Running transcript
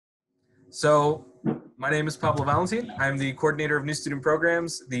So, my name is Pablo Valentin. I'm the coordinator of new student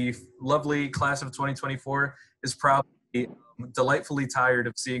programs. The lovely class of 2024 is probably delightfully tired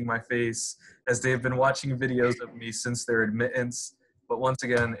of seeing my face as they've been watching videos of me since their admittance. But once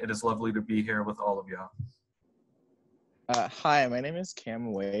again, it is lovely to be here with all of y'all. Hi, my name is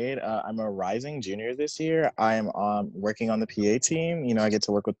Cam Wade. I'm a rising junior this year. I'm working on the PA team. I get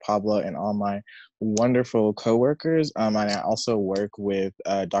to work with Pablo and all my wonderful coworkers. And I also work with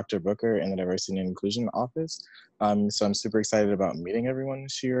Dr. Booker in the Diversity and Inclusion office. So I'm super excited about meeting everyone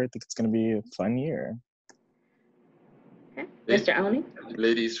this year. I think it's going to be a fun year. Okay. Mr. Oni?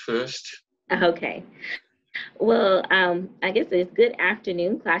 Ladies first. Okay. Well, I guess it's good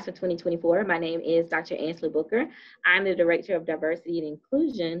afternoon, class of 2024. My name is Dr. Ansela Booker. I'm the Director of Diversity and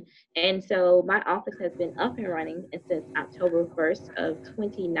Inclusion. And so my office has been up and running since October 1st of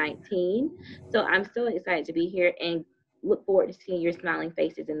 2019. So I'm so excited to be here and look forward to seeing your smiling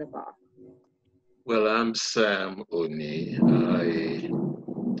faces in the fall. Well, I'm Sam Oni. I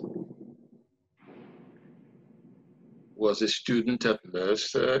was a student at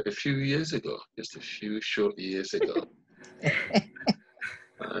Mercer a few years ago, just a few short years ago.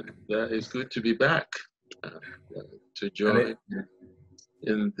 And it's good to be back, to join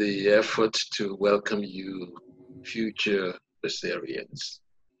in the effort to welcome you, future Mercerians.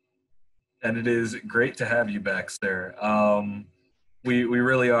 And it is great to have you back, sir. We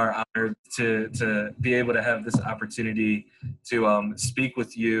really are honored to be able to have this opportunity to speak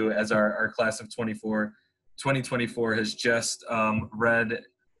with you as our class of 2024 has just read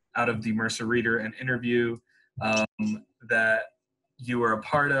out of the Mercer Reader an interview that you were a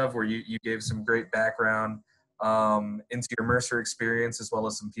part of, where you gave some great background into your Mercer experience, as well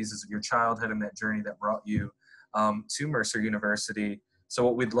as some pieces of your childhood and that journey that brought you to Mercer University. So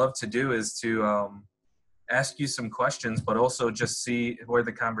what we'd love to do is to ask you some questions, but also just see where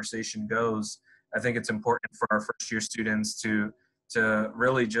the conversation goes. I think it's important for our first year students to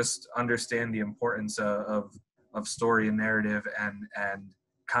really just understand the importance of story and narrative and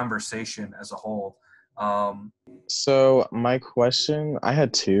conversation as a whole. So my question, I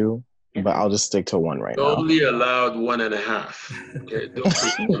had two, but I'll just stick to one right now. Only allowed 1.5. Okay, don't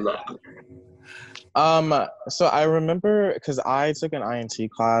push the luck. So I remember, because I took an INT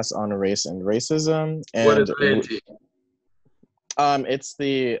class on race and racism, and what is INT? It's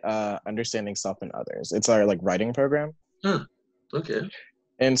the Understanding Self and Others. It's our writing program. Huh. Okay.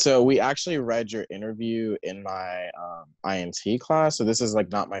 And so we actually read your interview in my INT class. So this is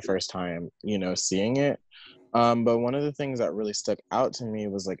not my first time, seeing it. But one of the things that really stuck out to me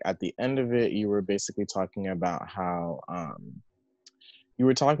was at the end of it, you were basically talking about how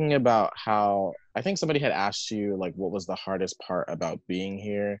I think somebody had asked you what was the hardest part about being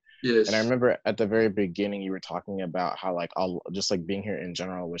here. Yes. And I remember at the very beginning you were talking about how being here in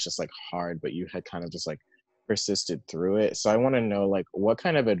general was just hard, but you had kind of just persisted through it. So I want to know what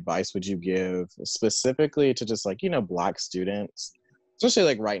kind of advice would you give specifically to just Black students,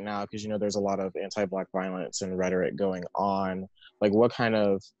 especially right now, because there's a lot of anti-Black violence and rhetoric going on. What kind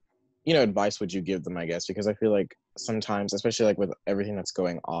of advice would you give them, I guess? Because I feel sometimes, especially with everything that's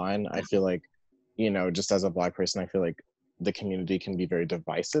going on, I feel just as a Black person, I feel the community can be very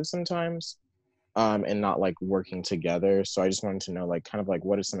divisive sometimes, and not working together. So I just wanted to know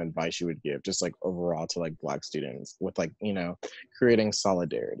what is some advice you would give just overall to Black students with creating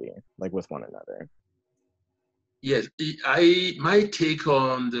solidarity with one another. Yes, my take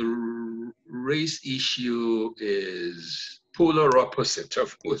on the race issue is polar opposite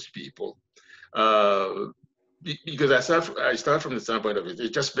of most people, because I start from the standpoint of it's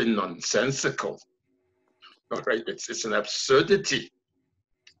just been nonsensical. All right, it's an absurdity.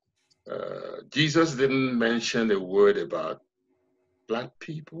 Jesus didn't mention a word about Black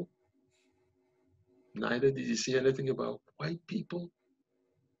people. Neither did he say anything about white people.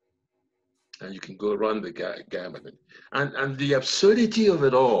 And you can go around the gamut. And the absurdity of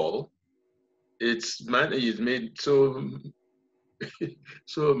it all, it's made so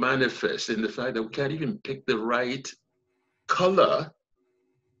so manifest in the fact that we can't even pick the right color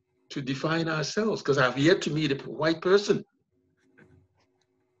to define ourselves, because I've yet to meet a white person.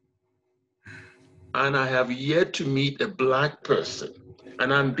 And I have yet to meet a Black person.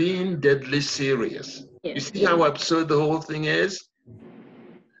 And I'm being deadly serious. You see how absurd the whole thing is?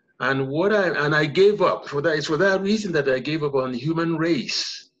 And I gave up for that. It's for that reason that I gave up on the human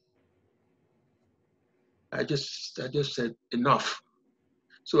race. I just said enough.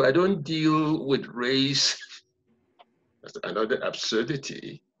 So I don't deal with race. That's another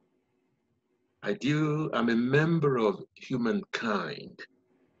absurdity. I'm a member of humankind.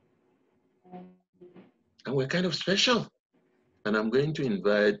 And we're kind of special. And I'm going to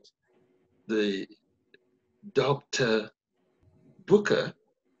invite the Dr. Booker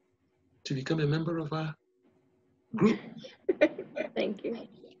to become a member of our group. Thank you.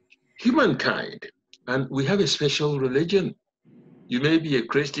 Humankind. And we have a special religion. You may be a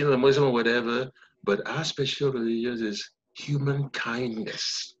Christian or Muslim or whatever, but our special religion is human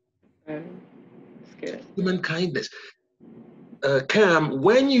kindness. That's good. Human kindness. Cam,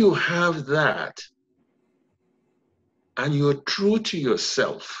 when you have that and you're true to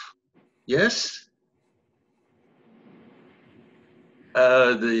yourself, yes?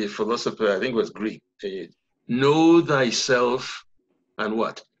 The philosopher, I think it was Greek, know thyself and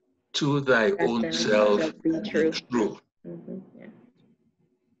what? To thy own self be true. Mm-hmm. Yeah.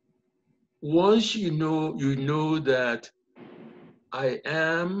 Once you know that I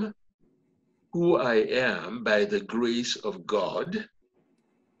am who I am by the grace of God,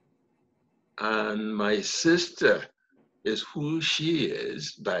 and my sister is who she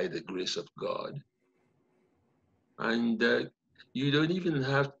is by the grace of God, and you don't even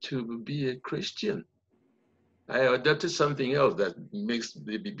have to be a Christian. I adopted something else that makes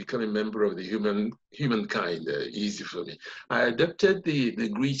becoming a member of the humankind easy for me. I adopted the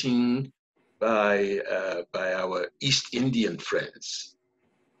greeting by our East Indian friends.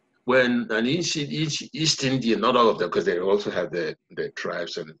 When an East Indian, not all of them, because they also have their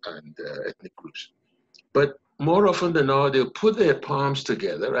tribes and ethnic groups, but more often than not, they'll put their palms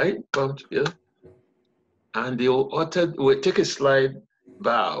together, right? Palms together, and we'll take a slight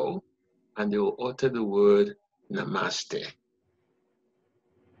bow, and they'll utter the word Namaste.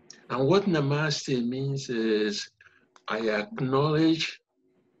 And what Namaste means is, I acknowledge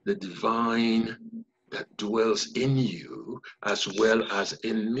the divine that dwells in you as well as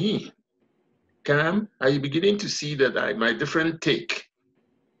in me. Cam, are you beginning to see that my different take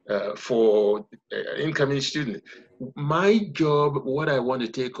for incoming students? My job, what I want to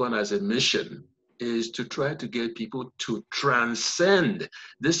take on as a mission, is to try to get people to transcend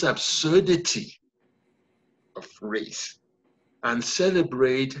this absurdity of race and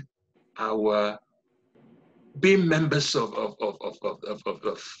celebrate our being members of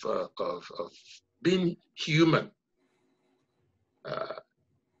being human,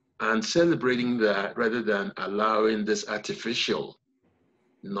 and celebrating that rather than allowing this artificial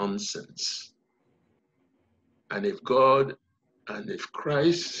nonsense. And if God and if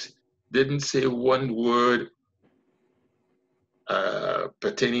Christ didn't say one word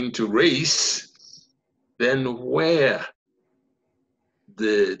pertaining to race, then where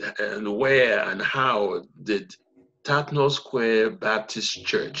and how did Tatnall Square Baptist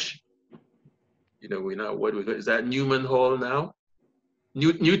Church, is that Newman Hall now?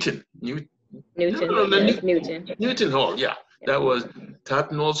 Newton Hall, yeah. That was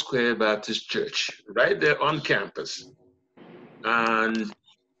Tatnall Square Baptist Church, right there on campus. And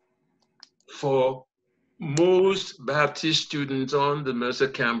for most Baptist students on the Mercer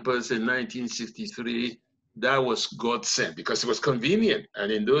campus in 1963, that was God sent because it was convenient. And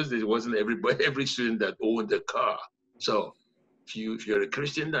in those days, it wasn't every student that owned a car. So if you're a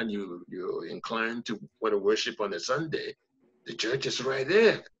Christian and you're inclined to want to worship on a Sunday, the church is right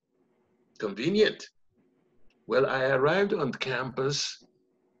there. Convenient. Well, I arrived on campus.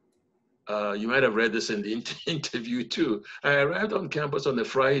 You might have read this in the interview too. I arrived on campus on a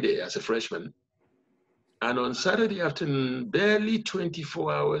Friday as a freshman. And on Saturday afternoon, barely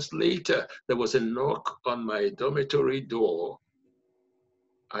 24 hours later, there was a knock on my dormitory door.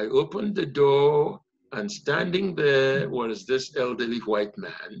 I opened the door, and standing there was this elderly white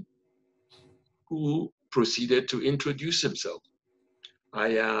man who proceeded to introduce himself.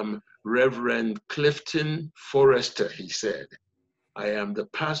 I am Reverend Clifton Forrester, he said. I am the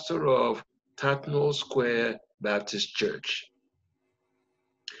pastor of Tatnall Square Baptist Church.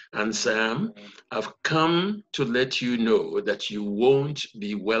 And Sam, I've come to let you know that you won't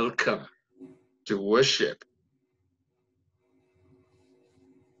be welcome to worship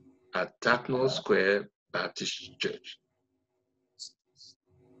at Tatnall Square Baptist Church.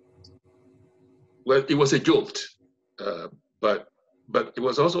 Well, it was a jolt, but it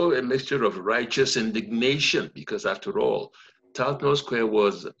was also a mixture of righteous indignation because, after all, Tatnall Square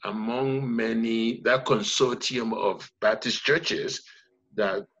was among that consortium of Baptist churches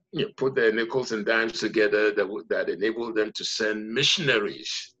that put their nickels and dimes together that enabled them to send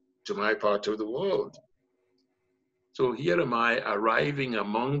missionaries to my part of the world. So here am I arriving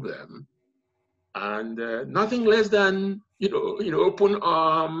among them, and nothing less than open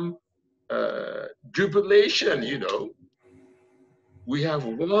arm jubilation. We have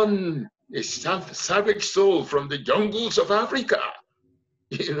won a savage soul from the jungles of Africa,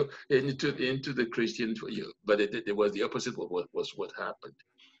 into the Christian. But it was the opposite of what happened.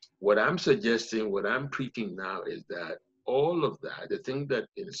 what I'm suggesting, what I'm preaching now is that all of that, the thing that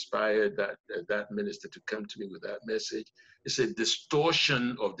inspired that minister to come to me with that message, is a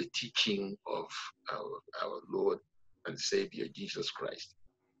distortion of the teaching of our Lord and Savior Jesus Christ.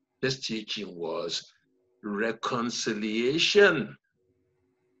 His teaching was reconciliation.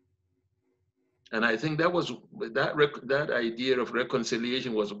 And I think that was that idea of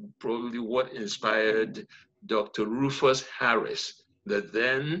reconciliation was probably what inspired Dr. Rufus Harris, the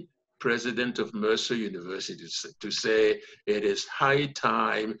then president of Mercer University, to say it is high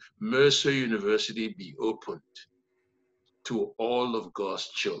time Mercer University be opened to all of God's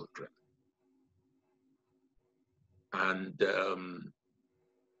children. And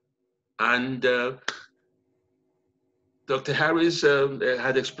Dr. Harris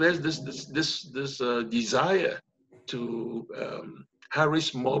had expressed this desire to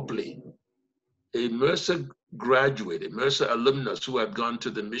Harris Mobley, a Mercer graduate, a Mercer alumnus who had gone to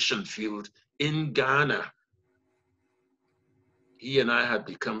the mission field in Ghana. He and I had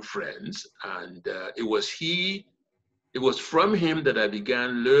become friends, and it was from him that I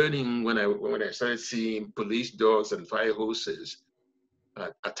began learning when I started seeing police dogs and fire hoses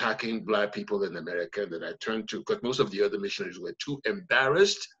attacking Black people in America, that I turned to, because most of the other missionaries were too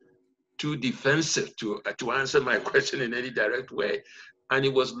embarrassed, too defensive to answer my question in any direct way. And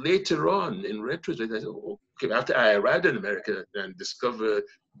it was later on, in retrospect, I said, okay, after I arrived in America and discovered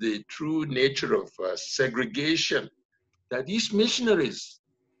the true nature of segregation, that these missionaries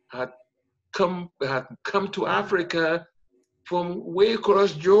had come to Africa from way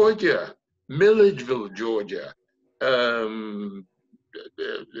across Georgia, Milledgeville, Georgia,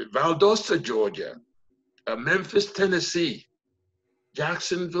 Valdosta, Georgia, Memphis, Tennessee,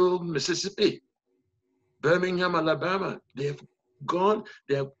 Jacksonville, Mississippi, Birmingham, Alabama. They have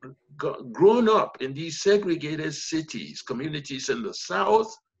grown up in these segregated cities, communities in the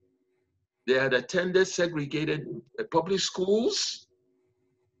South. They had attended segregated public schools.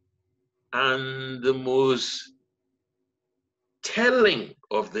 And the most telling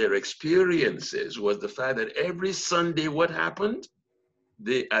of their experiences was the fact that every Sunday, what happened?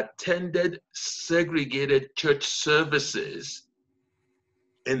 They attended segregated church services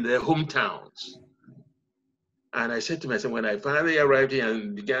in their hometowns. And I said to myself, when I finally arrived here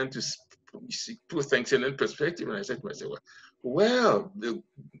and began to put things in perspective, and I said to myself, well, the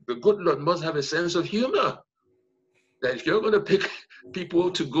good Lord must have a sense of humor. That if you're going to pick people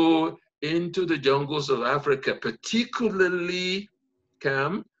to go into the jungles of Africa, particularly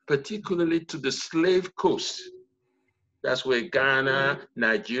to the slave coast, that's where Ghana,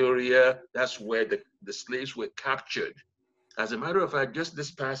 Nigeria, that's where the slaves were captured. As a matter of fact, just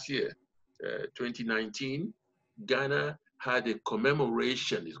this past year, 2019, Ghana had a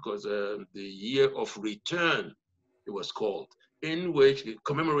commemoration. It was the Year of Return, it was called, in which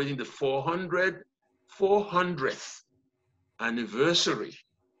commemorating the 400th anniversary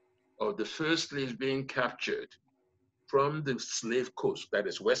of the first slaves being captured from the slave coast, that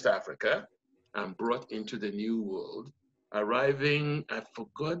is West Africa, and brought into the New World, arriving, I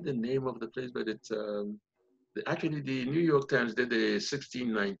forgot the name of the place, but it's actually the New York Times did a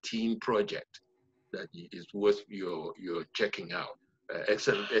 1619 project that is worth your checking out.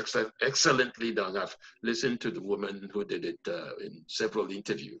 Excellently done. I've listened to the woman who did it in several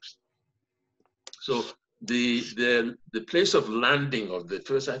interviews. So the place of landing of the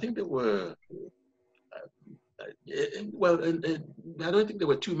first, I think there were, I don't think there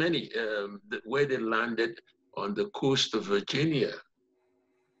were too many where they landed on the coast of Virginia,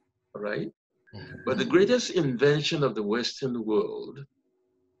 right? But the greatest invention of the Western world,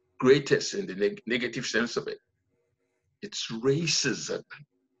 greatest in the negative sense of it, it's racism,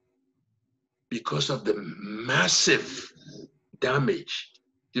 because of the massive damage.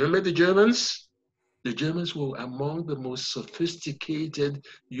 Do you remember the Germans? The Germans were among the most sophisticated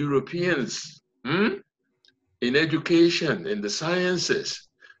Europeans in education, in the sciences.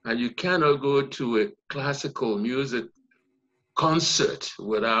 And you cannot go to a classical music concert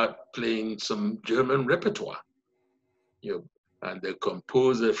without playing some German repertoire. And the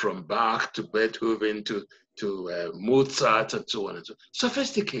composer from Bach to Beethoven to Mozart and so on and so on.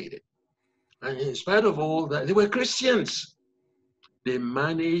 Sophisticated. And in spite of all that, they were Christians. They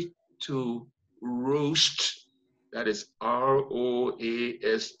managed to roast, that is R-O-A-S-T,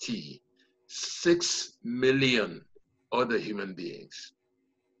 6 million other human beings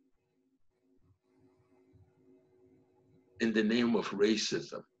in the name of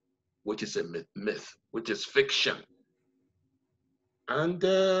racism, which is a myth, which is fiction. And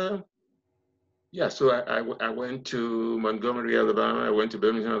so I went to Montgomery, Alabama. I went to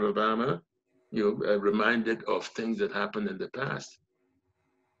Birmingham, Alabama, reminded of things that happened in the past.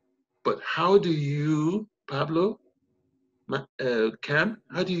 But how do you, Pablo, Cam,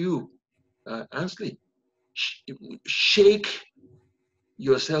 how do you, Ansley, shake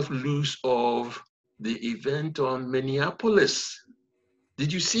yourself loose of the event on Minneapolis?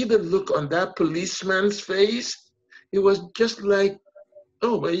 Did you see the look on that policeman's face? It was just like,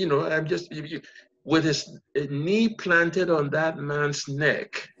 oh, well, you know, I'm just, with his knee planted on that man's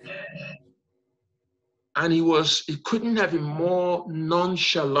neck. And he couldn't have been more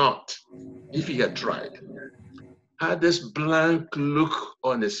nonchalant if he had tried. Had this blank look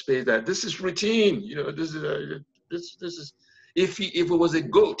on his face that this is routine, you know, this is, if it was a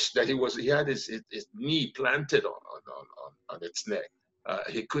goat that he had his knee planted on its neck,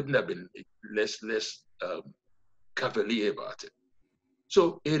 he couldn't have been less cavalier about it.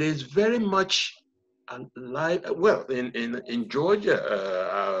 So it is very much alive. Well, in Georgia,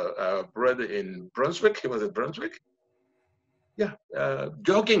 our brother in Brunswick, he was at Brunswick. Yeah,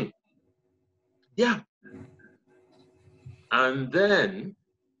 jogging. Yeah. And then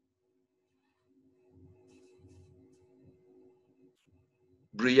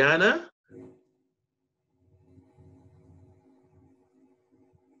Brianna,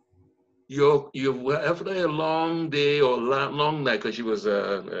 you after a long day or long night, because she was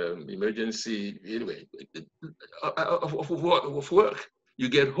emergency anyway of work. You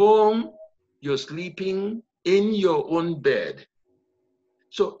get home, you're sleeping in your own bed.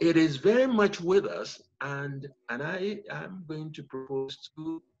 So it is very much with us, and I am going to propose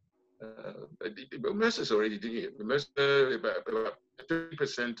to Mercer's already doing it. Mercer, about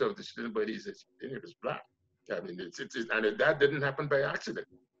 30% of the student body is black. I mean, and that didn't happen by accident.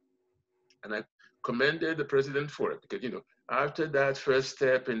 And I commended the president for it because, you know, after that first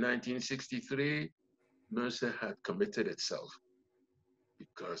step in 1963, Mercer had committed itself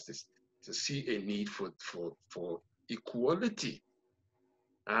because to see a need for equality.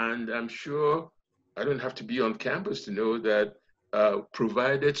 And I'm sure I don't have to be on campus to know that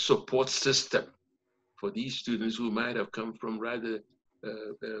provided support system for these students who might have come from rather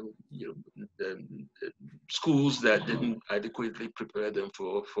schools that didn't adequately prepare them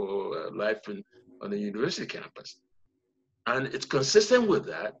for life on a university campus. And it's consistent with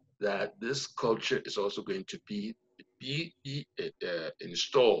that this culture is also going to be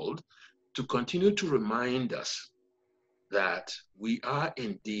installed to continue to remind us that we are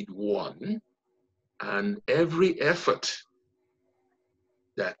indeed one, and every effort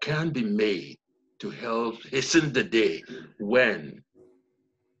that can be made to help hasten the day when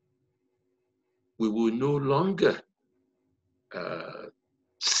we will no longer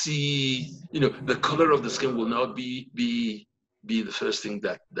see, you know, the color of the skin will not be the first thing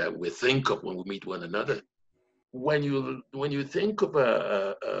that we think of when we meet one another. When you think of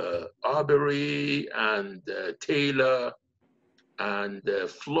Arbery and Taylor and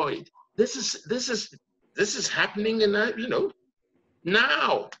Floyd, this is happening in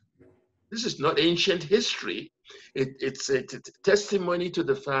now. This is not ancient history. It's a testimony to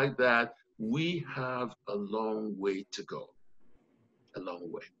the fact that we have a long way to go, a long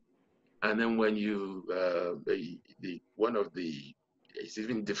way. And then when you it's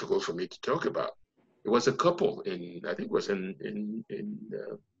even difficult for me to talk about. It was a couple I think it was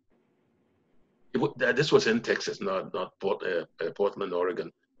this was in Texas, not Portland,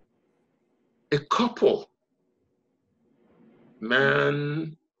 Oregon. A couple,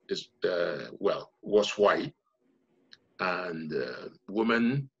 man was white and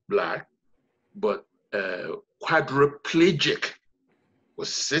woman black, but quadriplegic,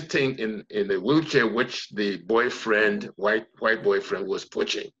 was sitting in a wheelchair which the white boyfriend was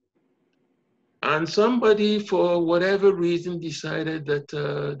pushing. And somebody, for whatever reason, decided that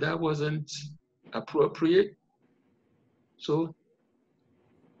that wasn't appropriate. So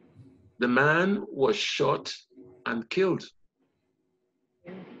the man was shot and killed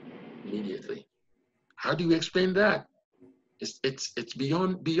immediately. How do you explain that? It's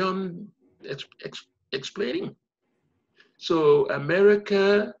beyond explaining. So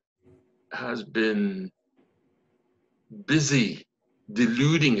America has been busy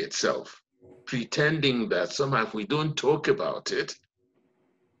deluding itself, pretending that somehow if we don't talk about it,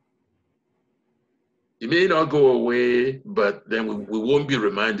 it may not go away, but then we won't be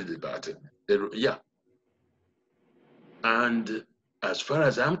reminded about it. Yeah. And as far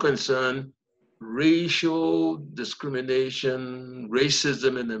as I'm concerned, racial discrimination,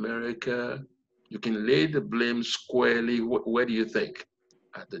 racism in America, you can lay the blame squarely, where do you think?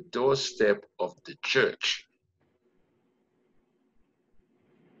 At the doorstep of the church.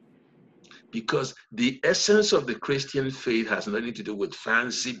 because the essence of the Christian faith has nothing to do with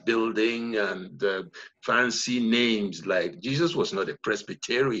fancy building and fancy names. Like Jesus was not a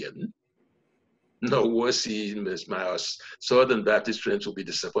Presbyterian, nor was he. My Southern Baptist friends will be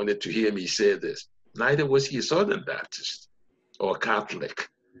disappointed to hear me say this. Neither was he a Southern Baptist or Catholic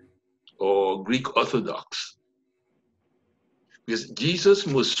or Greek Orthodox. Because Jesus'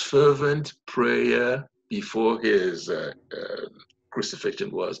 most fervent prayer before his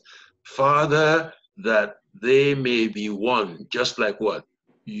crucifixion was, Father, that they may be one, just like what?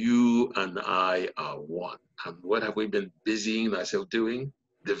 You and I are one. And what have we been busying ourselves doing?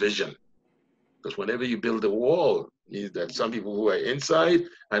 Division. Because whenever you build a wall, means that some people who are inside,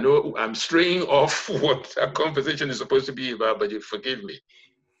 I know I'm straying off what our conversation is supposed to be about, but you forgive me.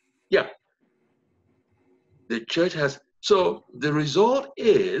 Yeah. The church has, so the result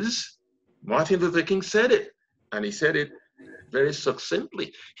is, Martin Luther King said it, and he said it very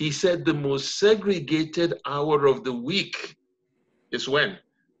succinctly. He said the most segregated hour of the week is when?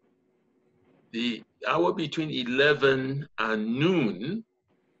 The hour between 11 and noon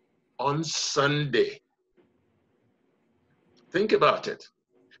on Sunday. Think about it.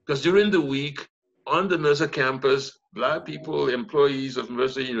 Because during the week, on the Mercer campus, Black people, employees of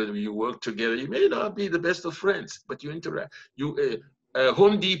Mercer, you work together. You may not be the best of friends, but you interact.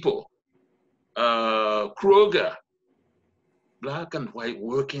 Home Depot, Kroger, Black and white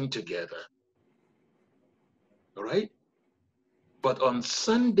working together. All right? But on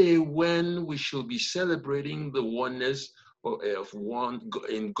Sunday, when we shall be celebrating the oneness of one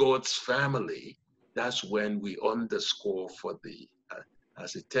in God's family, that's when we underscore for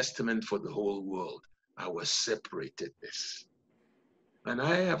as a testament for the whole world, our separatedness. And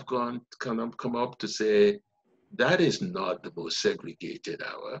I have come up to say, that is not the most segregated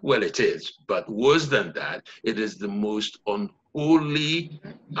hour. Well, it is, but worse than that, it is the most unholy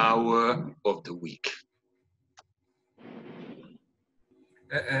hour of the week.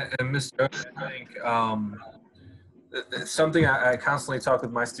 And Mr. I think something I constantly talk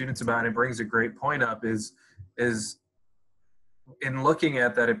with my students about, and it brings a great point up, is in looking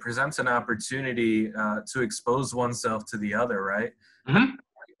at that, it presents an opportunity to expose oneself to the other, right? Mm-hmm.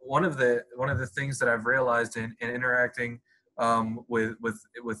 One of the things that I've realized in interacting with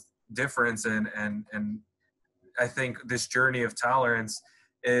difference and I think this journey of tolerance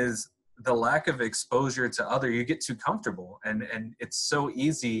is the lack of exposure to other. You get too comfortable, and it's so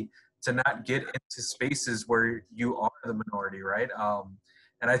easy to not get into spaces where you are the minority, right?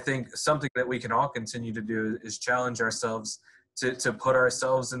 And I think something that we can all continue to do is challenge ourselves to put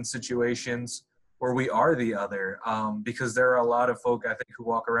ourselves in situations where we are the other, because there are a lot of folk, I think, who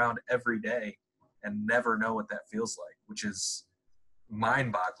walk around every day and never know what that feels like, which is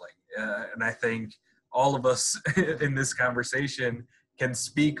mind-boggling. And I think all of us in this conversation can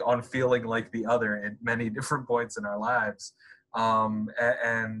speak on feeling like the other at many different points in our lives.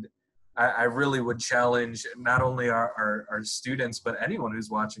 And I really would challenge not only our students, but anyone who's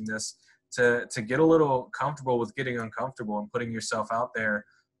watching this to get a little comfortable with getting uncomfortable and putting yourself out there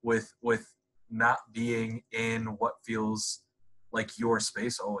with not being in what feels like your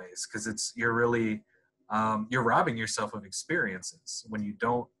space always. Because you're really, you're robbing yourself of experiences when you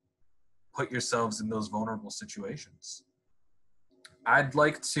don't put yourselves in those vulnerable situations. I'd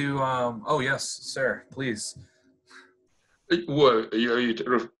like to, oh yes, sir, please. Well, are you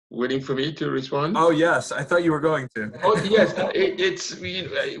waiting for me to respond? Oh yes, I thought you were going to. Oh yes, it's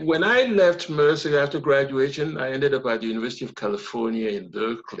when I left Mercer after graduation, I ended up at the University of California in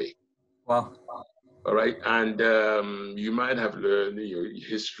Berkeley. Wow. All right, and you might have learned your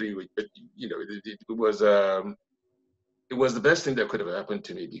history, but it was the best thing that could have happened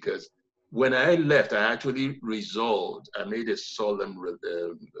to me, because when I left, I actually resolved. I made a solemn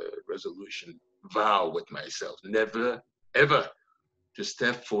resolution, vow with myself, never ever to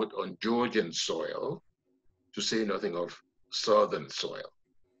step foot on Georgian soil, to say nothing of Southern soil.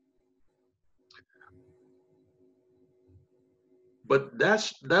 But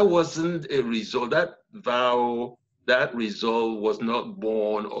that wasn't a result. That vow, that resolve was not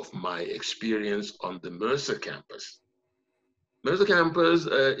born of my experience on the Mercer campus. Mercer campus,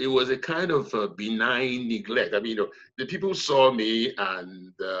 it was a kind of benign neglect. I mean, the people saw me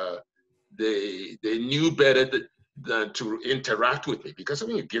and they knew better than to interact with me, because I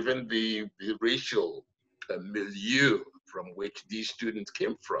mean, given the racial milieu from which these students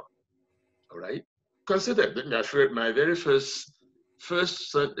came from. All right, consider my very first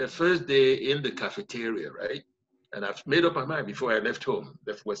day in the cafeteria, right? And I've made up my mind before I left home,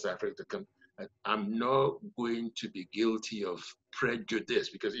 left West Africa to come. I'm not going to be guilty of prejudice,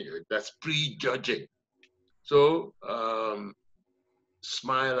 because that's prejudging. So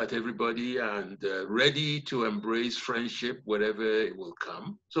smile at everybody and ready to embrace friendship, wherever it will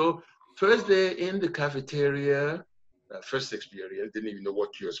come. So first day in the cafeteria, first experience, didn't even know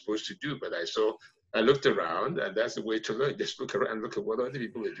what you're supposed to do, but I looked around, and that's the way to learn. Just look around and look at what other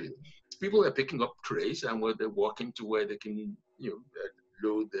people are doing. People are picking up trays, and they're walking to where they can,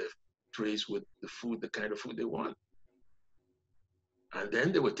 load the trays with the food, the kind of food they want. And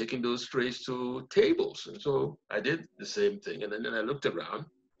then they were taking those trays to tables. And so I did the same thing. And then I looked around.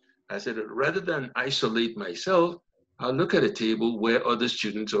 I said, rather than isolate myself, I'll look at a table where other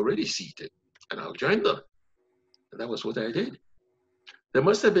students are already seated, and I'll join them. And that was what I did. There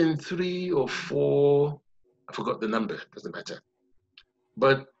must have been 3 or 4, I forgot the number, doesn't matter.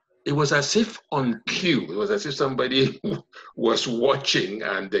 But it was as if on cue, it was as if somebody was watching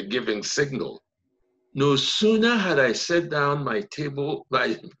and they're giving signal. No sooner had I set down my table,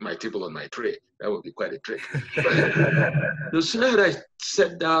 my table on my tray, that would be quite a trick. No sooner had I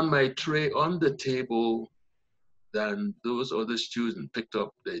set down my tray on the table than those other students picked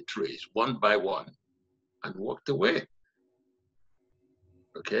up their trays one by one and walked away.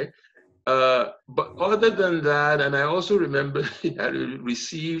 Okay. But other than that, and I also remember I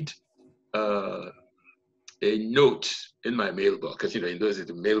received a note in my mailbox, because in those are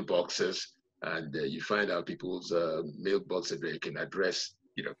the mailboxes, and you find out people's mailboxes where you can address.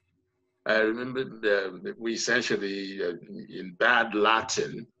 I remember we essentially in bad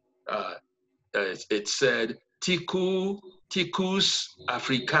Latin, it said Ticus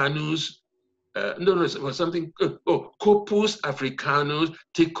Africanus. No, it was something. Corpus Africanus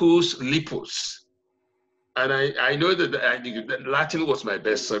Ticus Lipus. And I know that Latin was my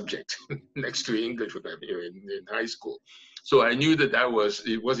best subject next to English in high school. So I knew that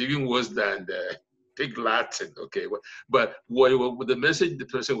it was even worse than the Pig Latin. Okay, but what the message the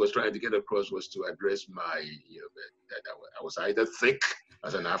person was trying to get across was to address that I was either thick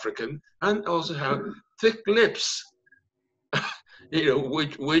as an African and also have thick lips.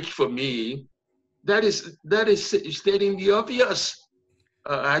 Which for me, that is stating the obvious.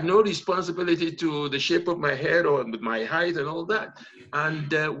 I had no responsibility to the shape of my head or my height and all that.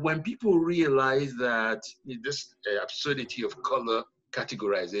 And when people realize that this absurdity of color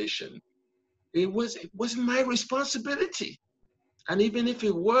categorization, it wasn't my responsibility. And even if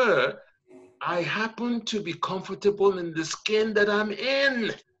it were, I happen to be comfortable in the skin that I'm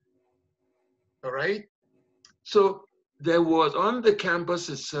in. All right? So there was on the campus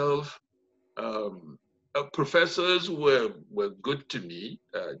itself, professors were good to me.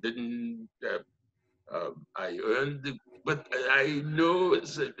 I earned, but I know I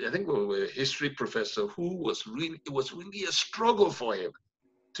think we were a history professor who it was really a struggle for him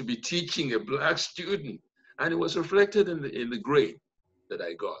to be teaching a Black student, and it was reflected in the grade that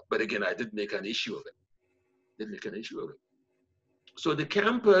I got. But again, I didn't make an issue of it. So the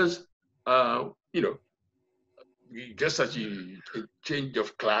campus, just as you change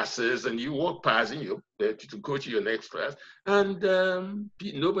of classes and you walk past and to go to your next class, and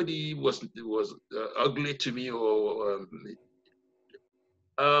nobody was ugly to me or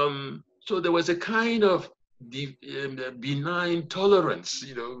so there was a kind of benign tolerance.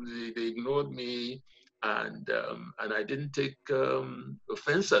 They ignored me, and I didn't take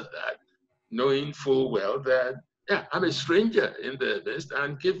offense at that, knowing full well that I'm a stranger in the midst,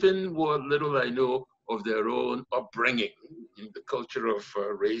 and given what little I know of their own upbringing in the culture of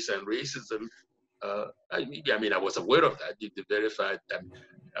race and racism. I was aware of that. The very fact that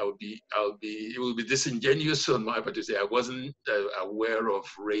it will be disingenuous on my part to say I wasn't aware of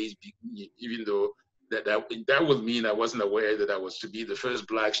race, even though that would mean I wasn't aware that I was to be the first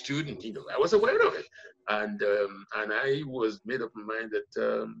Black student. I was aware of it, and I was made up my mind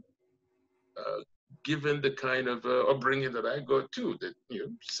that given the kind of upbringing that I got too, that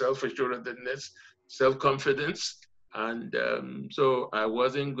self-assuredness, self-confidence, and so I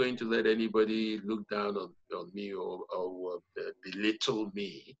wasn't going to let anybody look down on me or belittle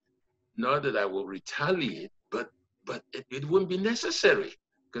me. Not that I will retaliate, but it wouldn't be necessary,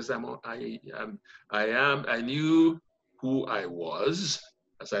 because I knew who I was,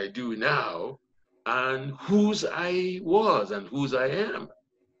 as I do now, and whose I was and whose I am.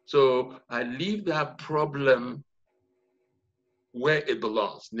 So I leave that problem where it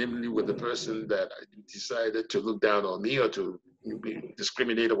belongs, namely with the person that decided to look down on me or to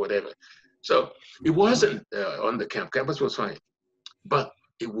discriminate or whatever. So it wasn't on the campus was fine, but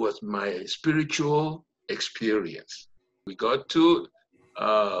it was my spiritual experience. We got to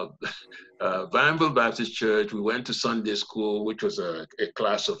Vanville Baptist Church. We went to Sunday school, which was a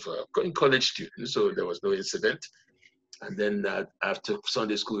class of college students, so there was no incident. And then after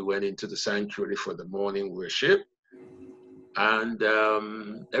Sunday school, we went into the sanctuary for the morning worship. And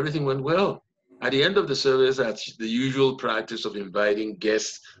everything went well. At the end of the service, that's the usual practice of inviting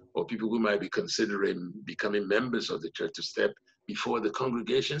guests or people who might be considering becoming members of the church to step before the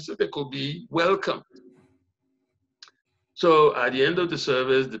congregation so they could be welcomed. So at the end of the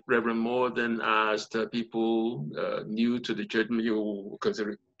service, the Reverend Moore then asked people new to the church, who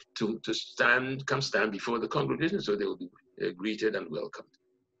consider to come stand before the congregation so they will be greeted and welcomed.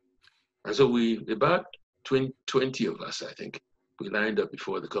 And so about 20 of us, I think, we lined up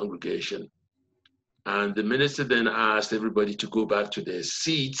before the congregation. And the minister then asked everybody to go back to their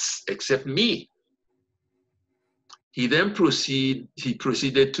seats except me. He then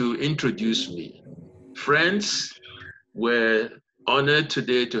proceeded to introduce me. Friends, we're honored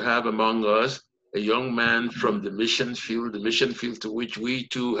today to have among us a young man from the mission field to which we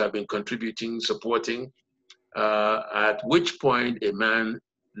too have been contributing, supporting, at which point a man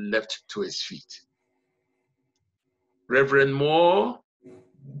leapt to his feet. Reverend Moore,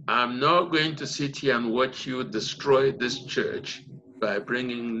 I'm not going to sit here and watch you destroy this church by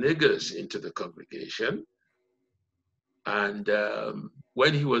bringing niggers into the congregation. And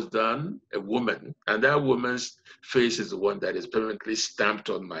when he was done, a woman, and that woman's face is the one that is permanently stamped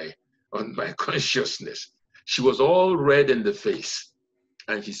on my consciousness. She was all red in the face.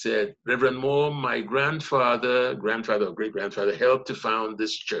 And she said, Reverend Moore, my grandfather or great-grandfather helped to found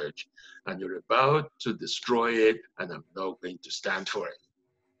this church, and you're about to destroy it, and I'm not going to stand for it.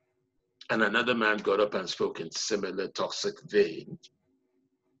 And another man got up and spoke in similar toxic vein.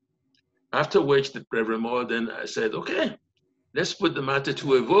 After which the Reverend Moore then said, okay, let's put the matter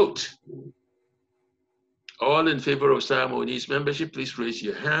to a vote. All in favor of Sam O'Neill's membership, please raise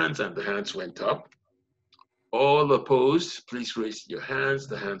your hands, and the hands went up. All opposed, please raise your hands,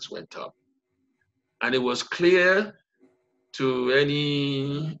 the hands went up. And it was clear to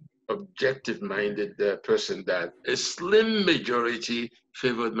any objective-minded person that a slim majority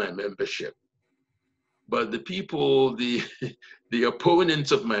favored my membership. But the people, the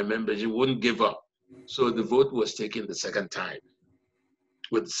opponents of my membership wouldn't give up. So the vote was taken the second time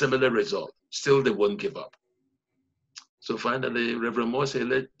with similar result. Still, they wouldn't give up. So finally, Reverend Moore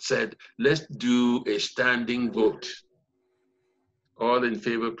said, let's do a standing vote. All in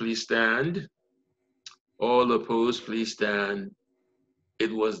favor, please stand. All opposed, please stand.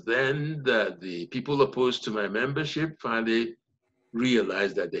 It was then that the people opposed to my membership finally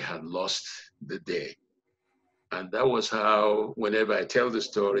realized that they had lost the day. And that was how, whenever I tell the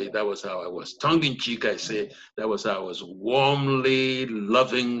story, that was how I was, tongue-in-cheek, I say, that was how I was warmly,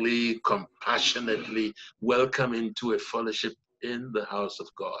 lovingly, compassionately welcomed into a fellowship in the house of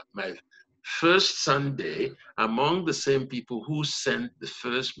God. My first Sunday, among the same people who sent the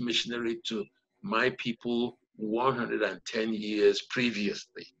first missionary to my people 110 years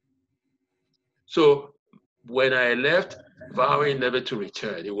previously. So when I left, vowing never to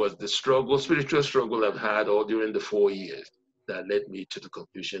return, it was the struggle, spiritual struggle I've had all during the 4 years that led me to the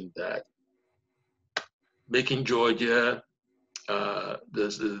conclusion that making Georgia,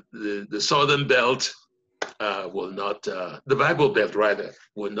 the Southern Belt, will not, the Bible Belt rather,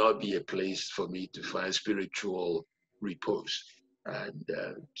 will not be a place for me to find spiritual repose. And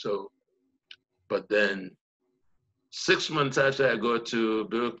but then 6 months after I got to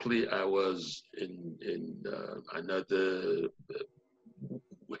Berkeley, I was in another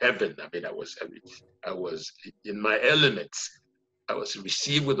heaven. I mean, I was in my elements. I was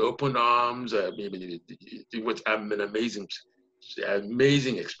received with open arms. I mean, it was an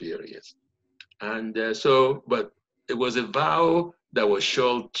amazing experience. And but it was a vow that was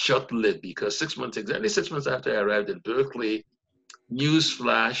short-lived, because exactly 6 months after I arrived in Berkeley,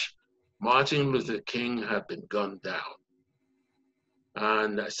 newsflash, Martin Luther King had been gunned down.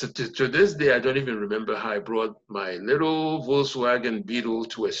 And so to this day, I don't even remember how I brought my little Volkswagen Beetle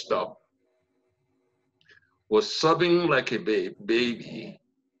to a stop. Was sobbing like a baby.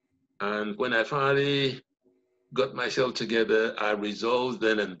 And when I finally got myself together, I resolved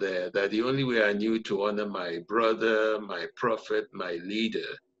then and there that the only way I knew to honor my brother, my prophet, my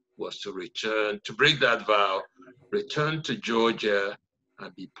leader, was to break that vow, return to Georgia,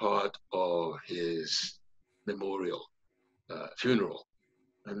 and be part of his memorial funeral.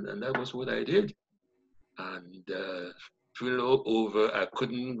 And that was what I did. And funeral over, I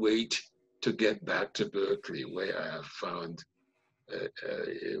couldn't wait to get back to Berkeley, where I have found a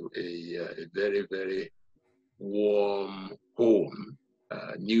very, very warm home,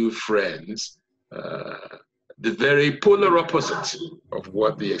 new friends, the very polar opposite of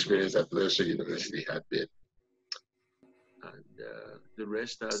what the experience at Mercer University had been. And the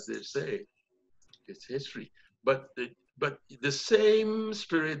rest, as they say, is history. But the same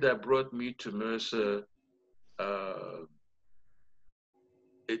spirit that brought me to Mercer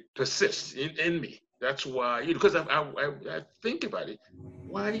it persists in me. That's why, because I think about it.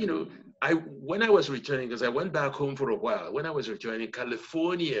 Why, when I was returning, because I went back home for a while. When I was returning,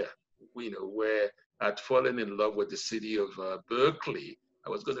 California, where I'd fallen in love with the city of Berkeley, I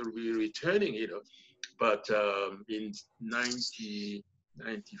was going to be returning, but in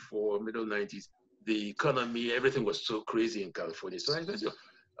 94, middle 90s, the economy, everything was so crazy in California. So I said,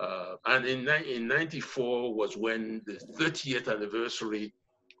 and in 94 was when the 30th anniversary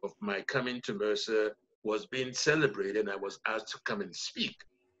of my coming to Mercer was being celebrated, and I was asked to come and speak.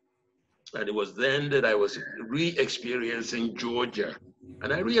 And it was then that I was re-experiencing Georgia.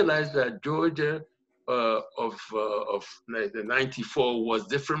 And I realized that Georgia of the 94 was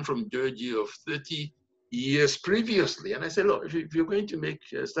different from Georgia of 30 years previously. And I said, look, if you're going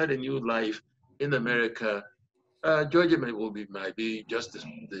to start a new life in America, Georgia might be just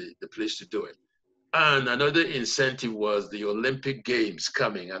the place to do it. And another incentive was the Olympic Games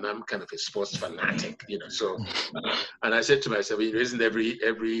coming, and I'm kind of a sports fanatic, So, and I said to myself, it isn't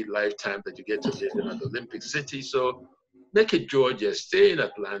every lifetime that you get to live in an Olympic city. So, make it Georgia, stay in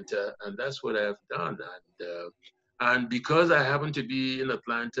Atlanta, and that's what I've done. And because I happen to be in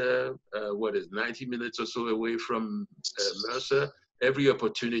Atlanta, 90 minutes or so away from Mercer, every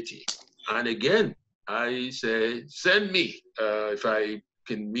opportunity. And again, I say, send me if I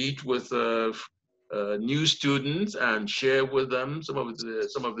can meet with new students and share with them some of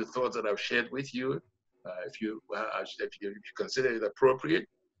the thoughts that I've shared with you. If you consider it appropriate,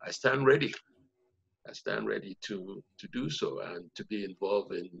 I stand ready. I stand ready to do so and to be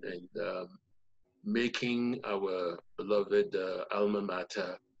involved in making our beloved alma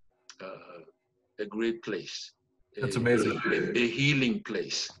mater a great place. That's amazing. A healing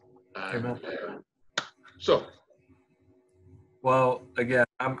place. Amen. So, well, again,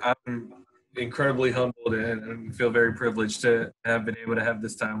 I'm incredibly humbled and feel very privileged to have been able to have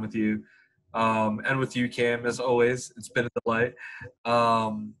this time with you, and with you, Cam, as always. It's been a delight,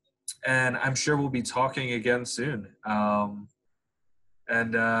 and I'm sure we'll be talking again soon.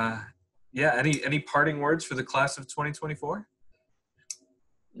 Any parting words for the class of 2024?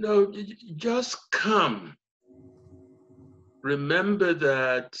 No, just come. Remember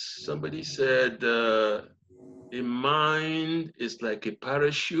that somebody said a mind is like a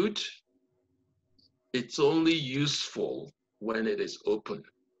parachute. It's only useful when it is open.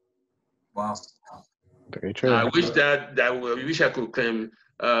 Wow. Very true. I wish I could claim,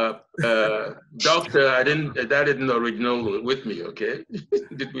 doctor, that didn't original with me, okay?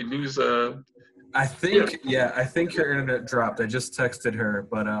 Did we lose? I think her internet dropped. I just texted her,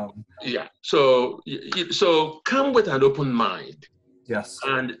 but yeah. So come with an open mind. Yes.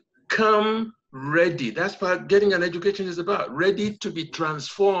 And come ready. That's what getting an education is about. Ready to be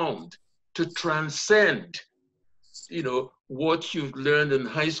transformed, to transcend, what you've learned in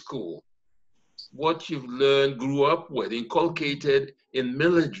high school, what you've learned, grew up with, inculcated in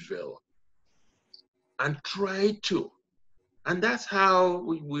Milledgeville, and try to. And that's how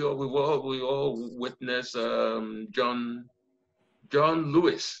we all witness John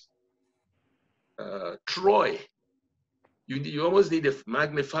Lewis, Troy. You almost need a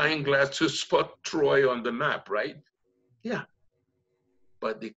magnifying glass to spot Troy on the map, right? Yeah.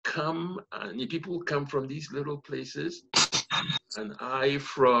 But they come, and people come from these little places, and I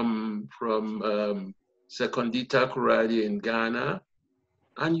from Sekondita Kuradi in Ghana,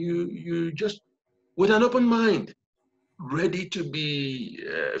 and you just, with an open mind, ready to be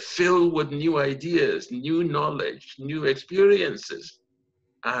filled with new ideas, new knowledge, new experiences,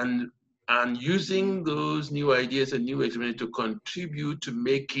 and using those new ideas and new experiences to contribute to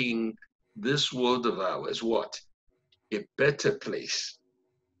making this world of ours a better place,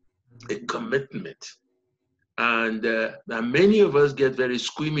 a commitment. And many of us get very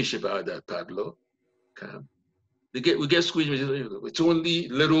squeamish about that, Pablo. We get squeamish. It's only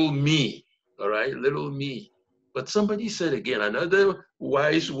little me, all right, little me. But somebody said again, another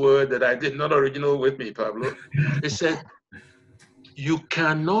wise word that I did not original with me, Pablo. They said, you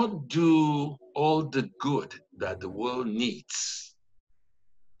cannot do all the good that the world needs.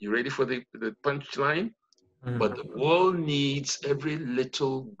 You ready for the punchline? Mm-hmm. But the world needs every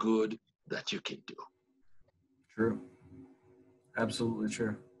little good that you can do. True. Absolutely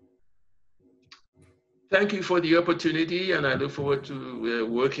true. Thank you for the opportunity, and I look forward to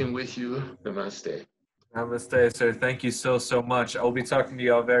working with you. Namaste. Namaste, sir. Thank you so much. I'll be talking to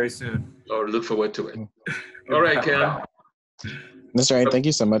you all very soon. Or look forward to it. All right, Cam. Mr. Wright, thank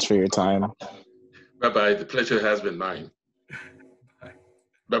you so much for your time. Bye-bye. The pleasure has been mine. Bye.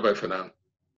 Bye-bye for now.